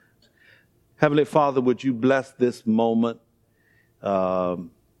Heavenly Father, would you bless this moment in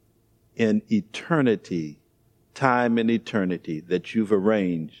eternity, time and eternity, that you've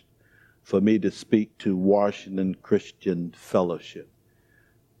arranged for me to speak to Washington Christian Fellowship.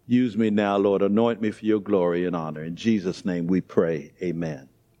 Use me now, Lord. Anoint me for your glory and honor. In Jesus' name we pray. Amen.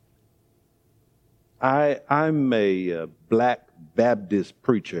 I'm a Black Baptist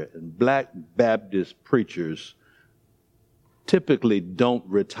preacher, and Black Baptist preachers typically don't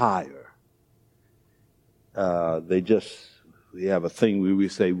retire. We have a thing where we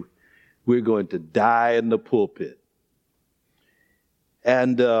say we're going to die in the pulpit.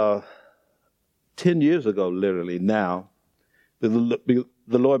 And 10 years ago, literally now, the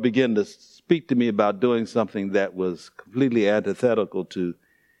Lord began to speak to me about doing something that was completely antithetical to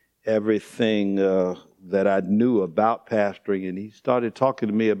everything that I knew about pastoring. And he started talking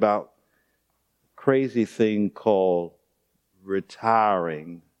to me about a crazy thing called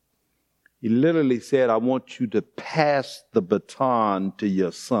retiring. He literally said, I want you to pass the baton to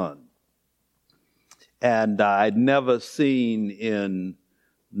your son. And I'd never seen in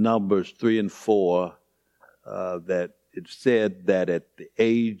Numbers 3 and 4 that it said that at the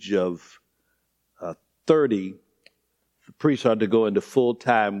age of 30, the priests are to go into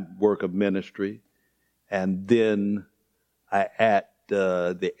full-time work of ministry. And then at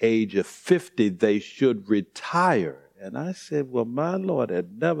the age of 50, they should retire. And I said, well, my Lord,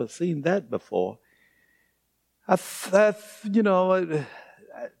 I'd never seen that before. My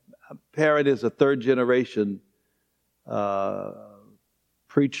parent is a third-generation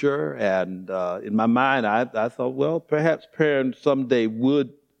preacher, and in my mind, I thought, well, perhaps parents someday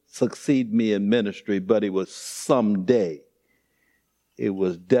would succeed me in ministry, but it was someday. It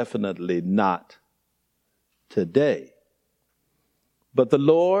was definitely not today. But the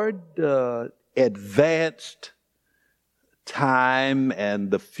Lord advanced time and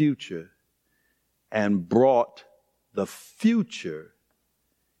the future and brought the future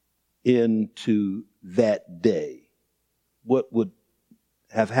into that day. What would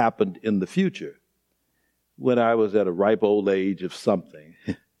have happened in the future when I was at a ripe old age of something?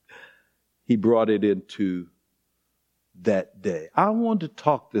 He brought it into that day. I want to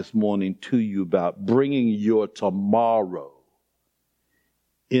talk this morning to you about bringing your tomorrow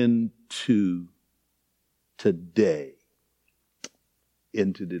into today.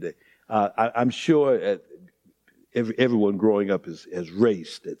 Into today. I'm sure everyone growing up has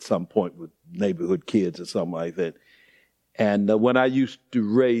raced at some point with neighborhood kids or something like that. And when I used to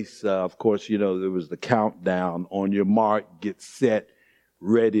race, of course, there was the countdown, on your mark, get set,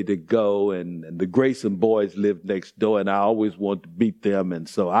 ready to go. And the Grayson boys lived next door, and I always wanted to beat them. And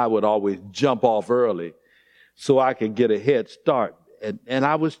so I would always jump off early so I could get a head start. And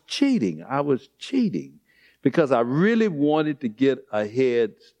I was cheating. Because I really wanted to get a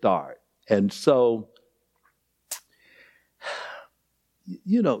head start. And so,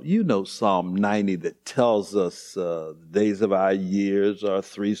 you know Psalm 90 that tells us the days of our years are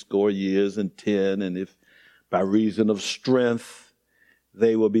 80 years and 10, and if by reason of strength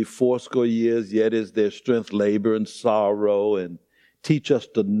they will be 80 years, yet is their strength labor and sorrow, and teach us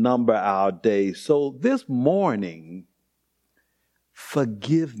to number our days. So this morning,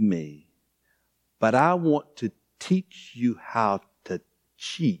 forgive me, but I want to teach you how to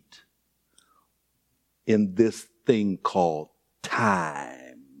cheat in this thing called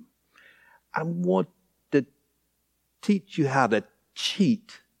time. I want to teach you how to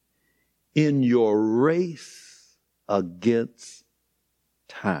cheat in your race against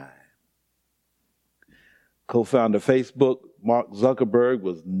time. Co-founder of Facebook, Mark Zuckerberg,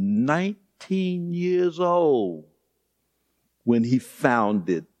 was 19 years old when he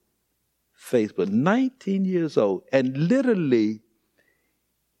founded Facebook. 19 years old. And literally,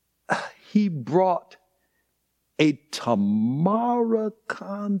 he brought a tomorrow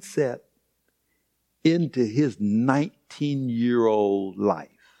concept into his 19-year-old life.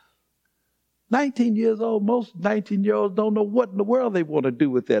 19 years old, most 19-year-olds don't know what in the world they want to do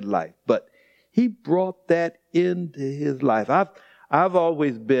with their life. But he brought that into his life. I've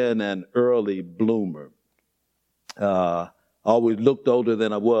always been an early bloomer. Always looked older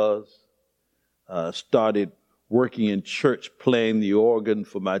than I was. Started working in church, playing the organ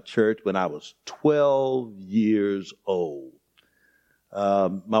for my church when I was 12 years old.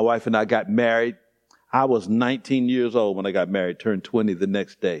 My wife and I got married. I was 19 years old when I got married, turned 20 the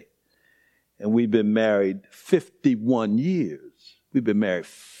next day. And we've been married 51 years. We've been married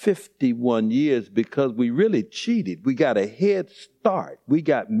 51 years because we really cheated. We got a head start. We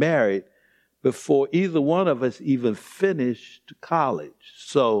got married before either one of us even finished college.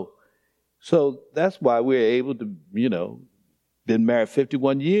 So that's why we're able to, been married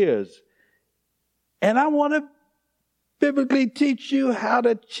 51 years. And I want to biblically teach you how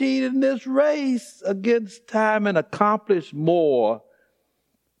to cheat in this race against time and accomplish more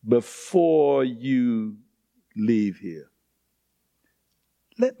before you leave here.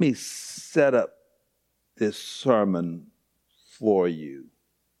 Let me set up this sermon for you.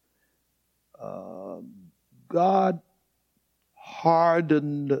 God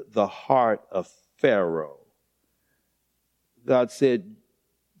hardened the heart of Pharaoh. God said,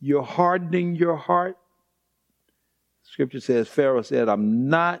 you're hardening your heart. Scripture says, Pharaoh said, I'm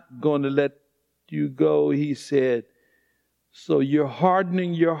not going to let you go. He said, so you're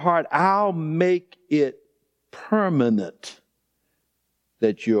hardening your heart. I'll make it permanent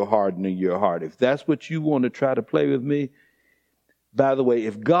that you're hardening your heart. If that's what you want to try to play with me, by the way,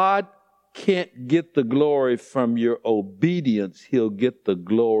 if God can't get the glory from your obedience, he'll get the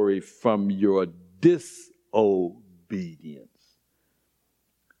glory from your disobedience.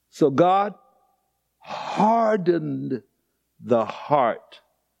 So God hardened the heart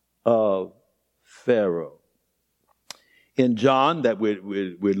of Pharaoh. In John, that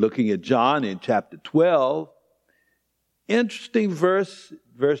we're looking at John in chapter 12, interesting verse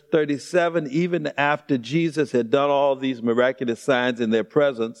 37, even after Jesus had done all these miraculous signs in their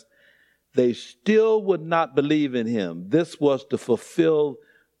presence, they still would not believe in him. This was to fulfill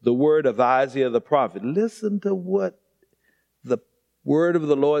the word of Isaiah the prophet. Listen to what the word of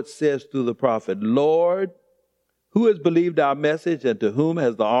the Lord says through the prophet. Lord, who has believed our message, and to whom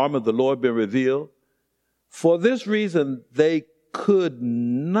has the arm of the Lord been revealed? For this reason, they could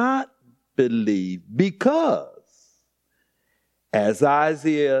not believe, because, as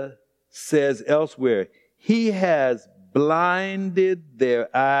Isaiah says elsewhere, he has blinded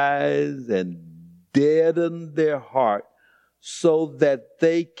their eyes and deadened their heart so that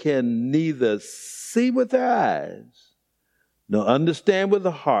they can neither see with their eyes, nor understand with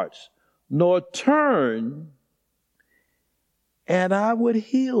the hearts, nor turn, and I would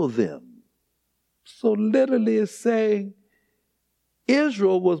heal them. So literally it's saying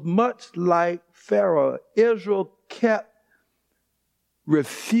Israel was much like Pharaoh. Israel kept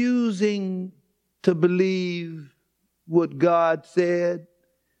refusing to believe what God said,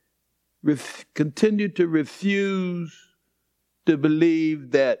 continued to refuse to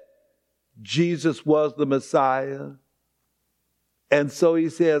believe that Jesus was the Messiah. And so he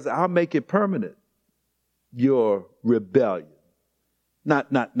says, I'll make it permanent, your rebellion.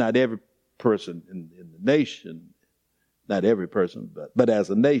 Not every person in the nation, not every person, but as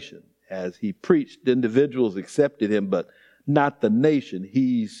a nation. As he preached, individuals accepted him, but not the nation.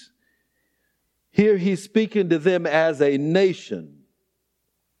 He's speaking to them as a nation.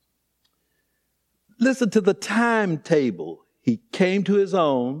 Listen to the timetable. He came to his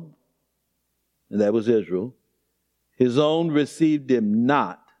own, and that was Israel. His own received him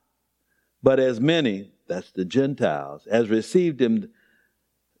not, but as many, that's the Gentiles, as received him,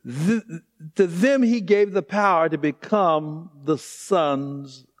 to them he gave the power to become the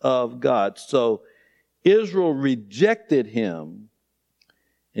sons of God. So Israel rejected him,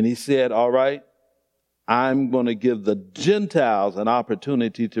 and he said, all right, I'm going to give the Gentiles an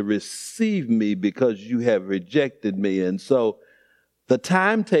opportunity to receive me because you have rejected me. And so the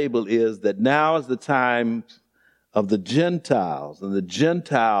timetable is that now is the time of the Gentiles, and the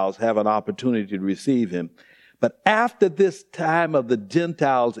Gentiles have an opportunity to receive him. But after this time of the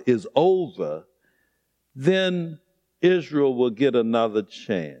Gentiles is over, then Israel will get another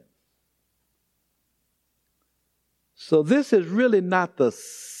chance. So this is really not the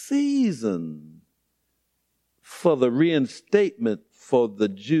season for the reinstatement for the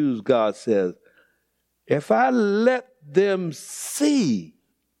Jews. God says, if I let them see,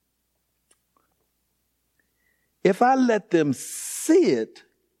 if I let them see it,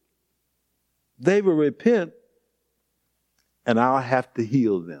 they will repent and I'll have to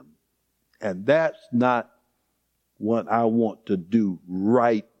heal them. And that's not what I want to do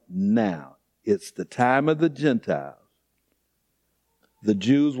right now. It's the time of the Gentiles. The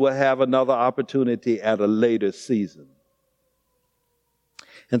Jews will have another opportunity at a later season.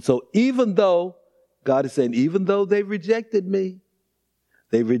 And so even though, God is saying, even though they rejected me,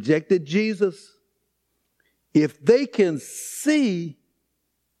 they rejected Jesus, if they can see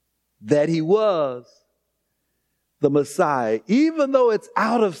that he was the Messiah, even though it's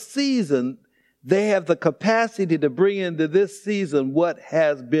out of season, they have the capacity to bring into this season what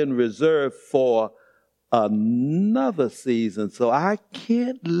has been reserved for another season. So I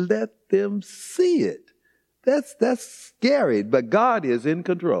can't let them see it. That's scary, but God is in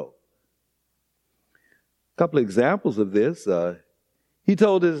control. A couple of examples of this. He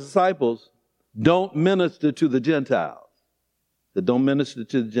told his disciples, don't minister to the Gentiles. Don't minister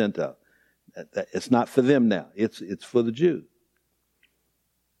to the Gentiles. It's not for them now. It's for the Jews.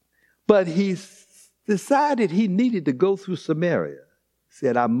 But he decided he needed to go through Samaria. He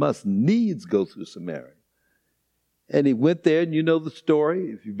said, I must needs go through Samaria. And he went there, and you know the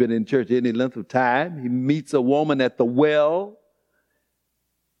story. If you've been in church any length of time, he meets a woman at the well,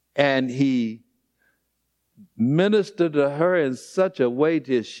 and he ministered to her in such a way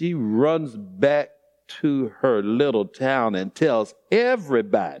that she runs back to her little town and tells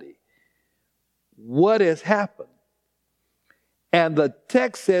everybody what has happened. And the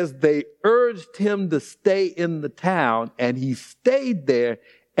text says they urged him to stay in the town, and he stayed there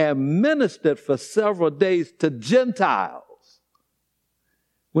and ministered for several days to Gentiles.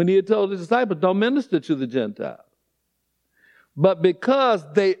 When he had told his disciples, don't minister to the Gentiles. But because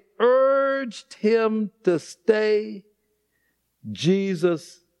they urged him to stay,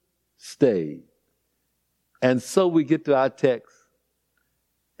 Jesus stayed. And so we get to our text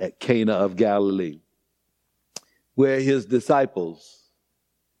at Cana of Galilee, where he and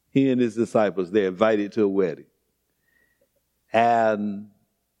his disciples, they're invited to a wedding. And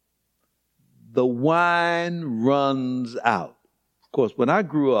the wine runs out. Of course, when I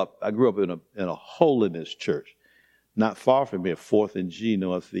grew up in a holiness church, not far from here, 4th and G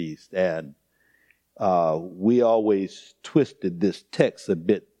Northeast. And we always twisted this text a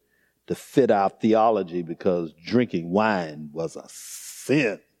bit to fit our theology because drinking wine was a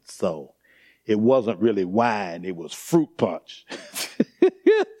sin. So it wasn't really wine, it was fruit punch.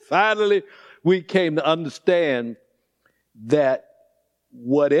 Finally, we came to understand that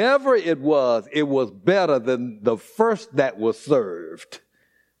whatever it was better than the first that was served.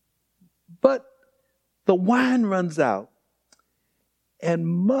 But the wine runs out, and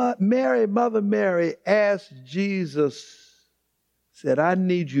Mother Mary asked Jesus, said, I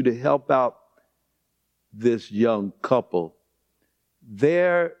need you to help out this young couple.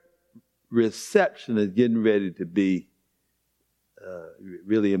 Their reception is getting ready to be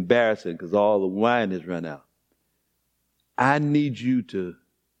really embarrassing because all the wine has run out. I need you to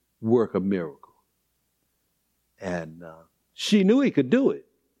work a miracle. And she knew he could do it.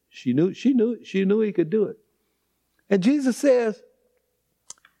 She knew he could do it. And Jesus says,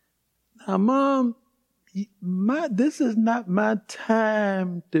 now, Mom, this is not my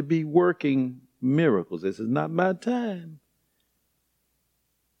time to be working miracles. This is not my time.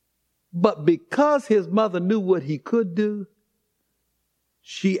 But because his mother knew what he could do,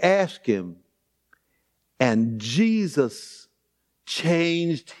 she asked him, and Jesus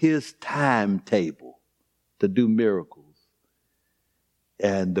changed his timetable to do miracles.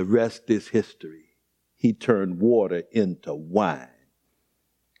 And the rest is history. He turned water into wine.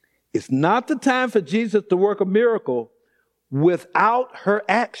 It's not the time for Jesus to work a miracle without her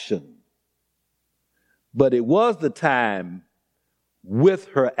action. But it was the time with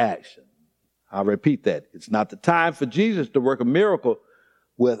her action. I'll repeat that. It's not the time for Jesus to work a miracle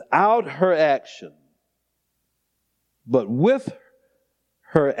without her action. But with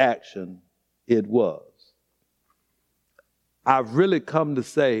her action, it was. I've really come to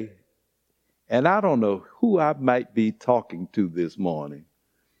say, and I don't know who I might be talking to this morning,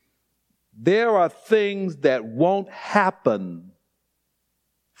 there are things that won't happen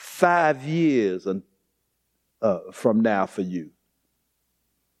 5 years from now for you.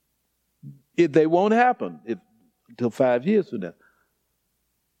 They won't happen until 5 years from now.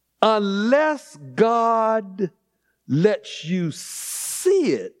 Unless God lets you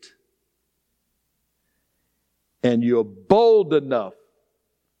see it and you're bold enough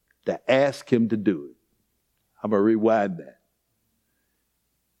to ask him to do it. I'm going to rewind that.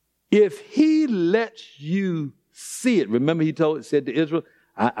 If he lets you see it, remember he said to Israel,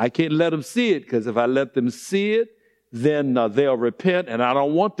 I can't let them see it because if I let them see it, then they'll repent and I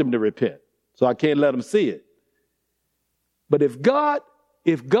don't want them to repent. So I can't let them see it. But if God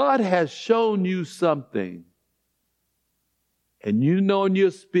has shown you something and you know in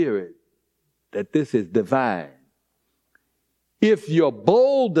your spirit that this is divine, if you're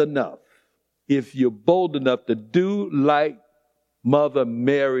bold enough to do like Mother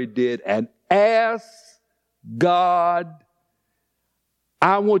Mary did and ask God,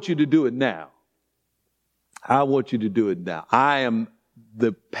 I want you to do it now. I want you to do it now. I am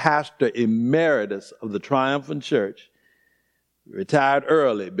the pastor emeritus of the Triumphant Church, retired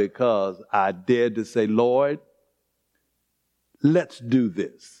early because I dared to say, Lord, let's do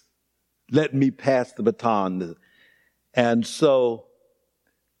this. Let me pass the baton. And so,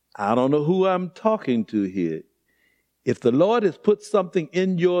 I don't know who I'm talking to here. If the Lord has put something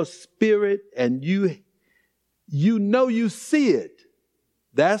in your spirit and you know you see it,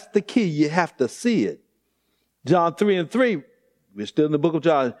 that's the key. You have to see it. John 3:3, We're still in the book of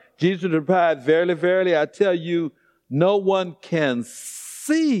John. Jesus replied, verily, verily, I tell you, no one can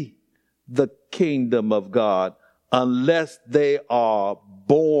see the kingdom of God unless they are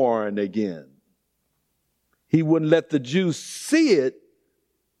born again. He wouldn't let the Jews see it.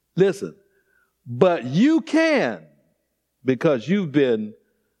 Listen, but you can because you've been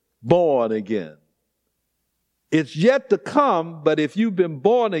born again. It's yet to come, but if you've been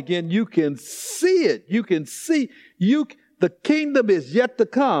born again, you can see it. You can see the kingdom is yet to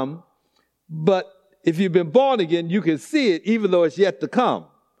come, but if you've been born again, you can see it even though it's yet to come.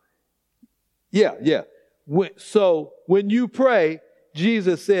 Yeah. So when you pray,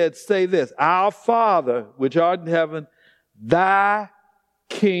 Jesus said, say this, our Father, which art in heaven, thy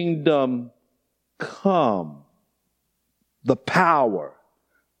kingdom come. The power,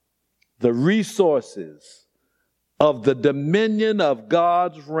 the resources of the dominion of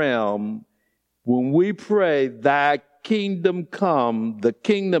God's realm, when we pray, thy kingdom come, the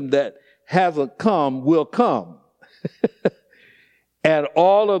kingdom that hasn't come will come. And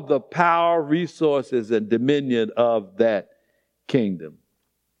all of the power, resources, and dominion of that kingdom.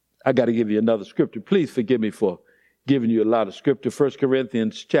 I got to give you another scripture. Please forgive me for giving you a lot of scripture. 1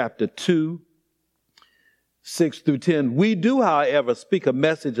 Corinthians chapter 2, 6 through 10. We do, however, speak a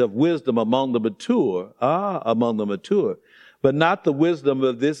message of wisdom among the mature, but not the wisdom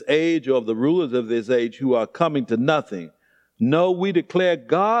of this age or of the rulers of this age who are coming to nothing. No, we declare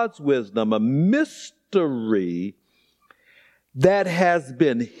God's wisdom, a mystery that has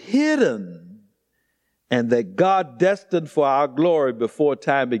been hidden and that God destined for our glory before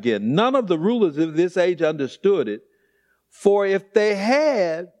time began. None of the rulers of this age understood it, for if they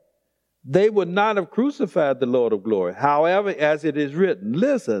had, they would not have crucified the Lord of glory. However, as it is written,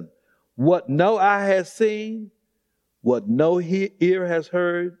 listen, what no eye has seen, what no ear has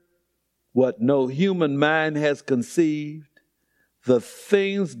heard, what no human mind has conceived, the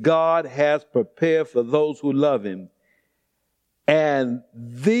things God has prepared for those who love him. And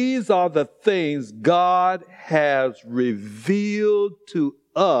these are the things God has revealed to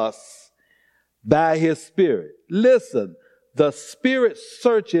us by his Spirit. Listen, the Spirit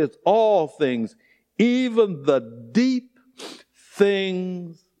searches all things, even the deep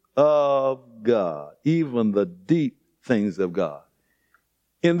things of God. Even the deep things of God.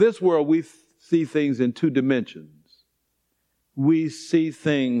 In this world, we see things in two dimensions. We see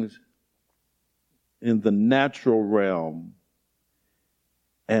things in the natural realm,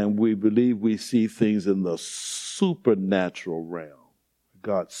 and we believe we see things in the supernatural realm.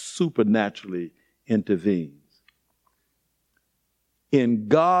 God supernaturally intervenes. In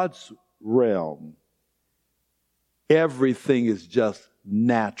God's realm, everything is just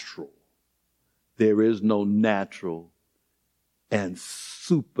natural. There is no natural and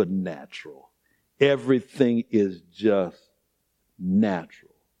supernatural. Everything is just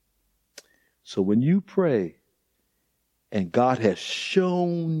natural. So when you pray and God has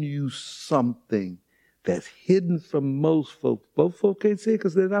shown you something that's hidden from most folks, both folks can't see it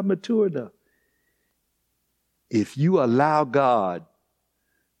because they're not mature enough. If you allow God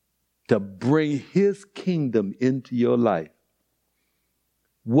to bring his kingdom into your life,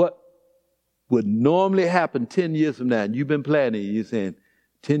 what would normally happen 10 years from now, and you've been planning, you're saying,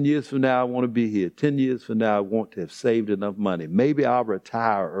 10 years from now, I want to be here. 10 years from now, I want to have saved enough money. Maybe I'll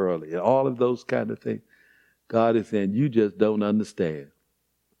retire early. And all of those kind of things. God is saying, you just don't understand.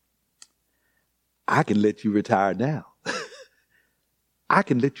 I can let you retire now. I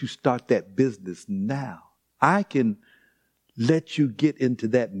can let you start that business now. I can let you get into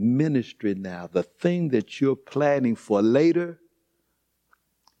that ministry now. The thing that you're planning for later,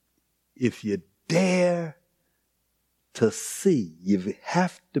 if you dare to see, you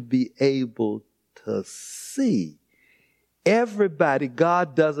have to be able to see. Everybody,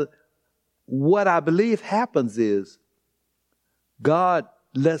 God doesn't. What I believe happens is God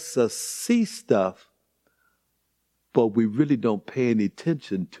lets us see stuff, but we really don't pay any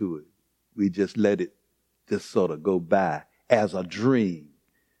attention to it. We just let it just sort of go by as a dream.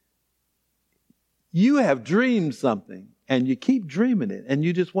 You have dreamed something and you keep dreaming it, and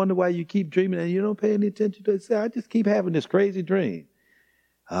you just wonder why you keep dreaming it and you don't pay any attention to it. Say, I just keep having this crazy dream.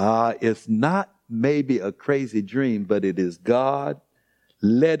 It's not maybe a crazy dream, but it is God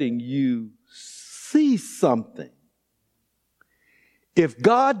letting you see something. If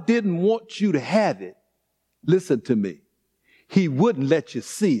God didn't want you to have it, listen to me, he wouldn't let you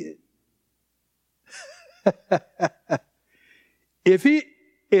see it. If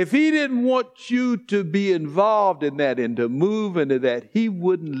he didn't want you to be involved in that and to move into that, he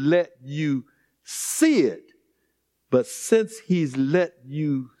wouldn't let you see it. But since he's let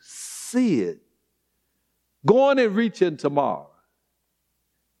you see it, go on and reach in tomorrow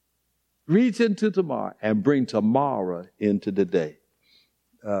Reach into tomorrow and bring tomorrow into the day.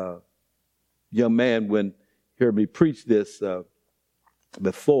 Young man, when he heard me preach this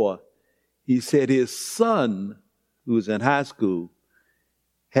before, he said his son, who was in high school,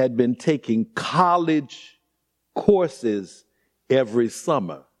 had been taking college courses every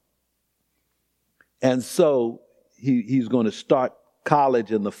summer. And so he's going to start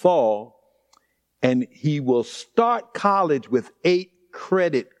college in the fall, and he will start college with 8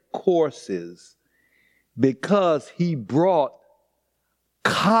 credit courses because he brought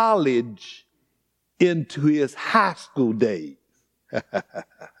college into his high school days.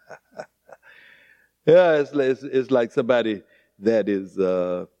 Yeah, it's like somebody that is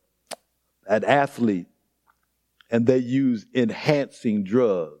an athlete and they use enhancing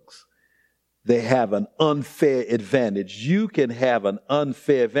drugs. They have an unfair advantage. You can have an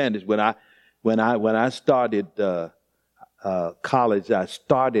unfair advantage. When I started college, I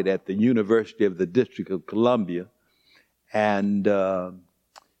started at the University of the District of Columbia, and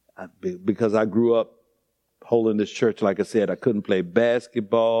because I grew up holding this church, like I said, I couldn't play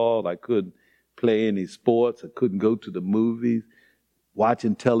basketball, I couldn't play any sports, I couldn't go to the movies.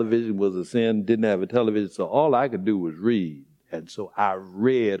 Watching television was a sin, didn't have a television, so all I could do was read. And so I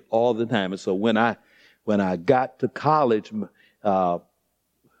read all the time. And so when I got to college, I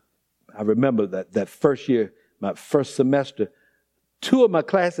remember that first year, my first semester, 2 of my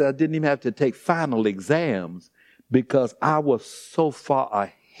classes, I didn't even have to take final exams because I was so far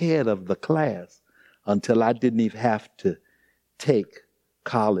ahead of the class until I didn't even have to take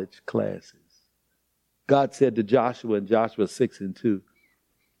college classes. God said to Joshua in Joshua 6:2,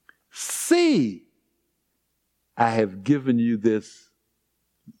 "See, I have given you this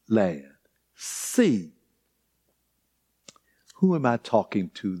land." See. Who am I talking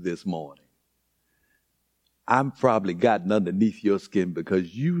to this morning? I'm probably gotten underneath your skin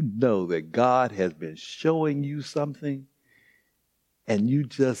because you know that God has been showing you something and you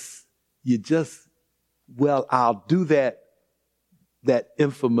just, well, I'll do that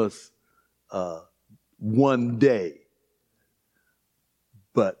infamous one day.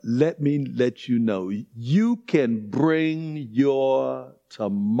 But let me let you know, you can bring your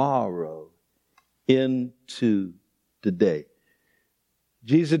tomorrow into today.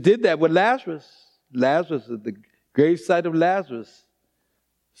 Jesus did that with Lazarus. Lazarus, at the gravesite of Lazarus,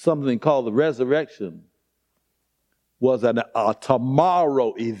 something called the resurrection, was a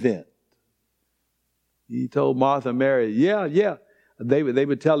tomorrow event. He told Martha and Mary, yeah. They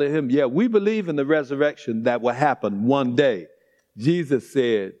were telling him, yeah, we believe in the resurrection that will happen one day. Jesus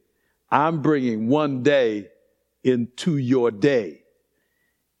said, I'm bringing one day into your day.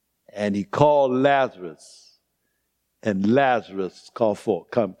 And he called Lazarus, and Lazarus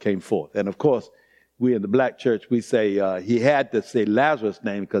came forth. And of course, we in the black church, we say he had to say Lazarus'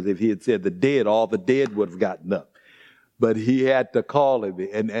 name because if he had said the dead, all the dead would have gotten up. But he had to call him.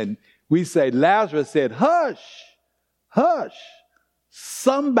 And we say Lazarus said, hush, hush.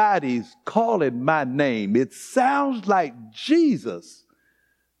 Somebody's calling my name. It sounds like Jesus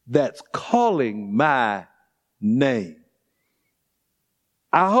that's calling my name.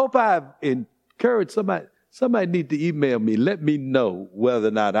 I hope I've encouraged somebody. Somebody need to email me. Let me know whether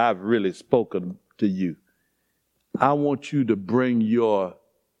or not I've really spoken to you. I want you to bring your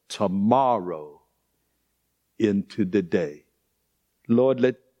tomorrow into the day. Lord,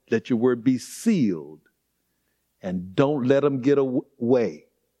 let your word be sealed. And don't let them get away.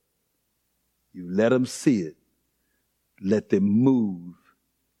 You let them see it. Let them move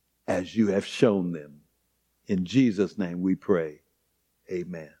as you have shown them. In Jesus' name we pray.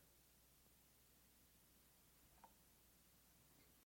 Amen.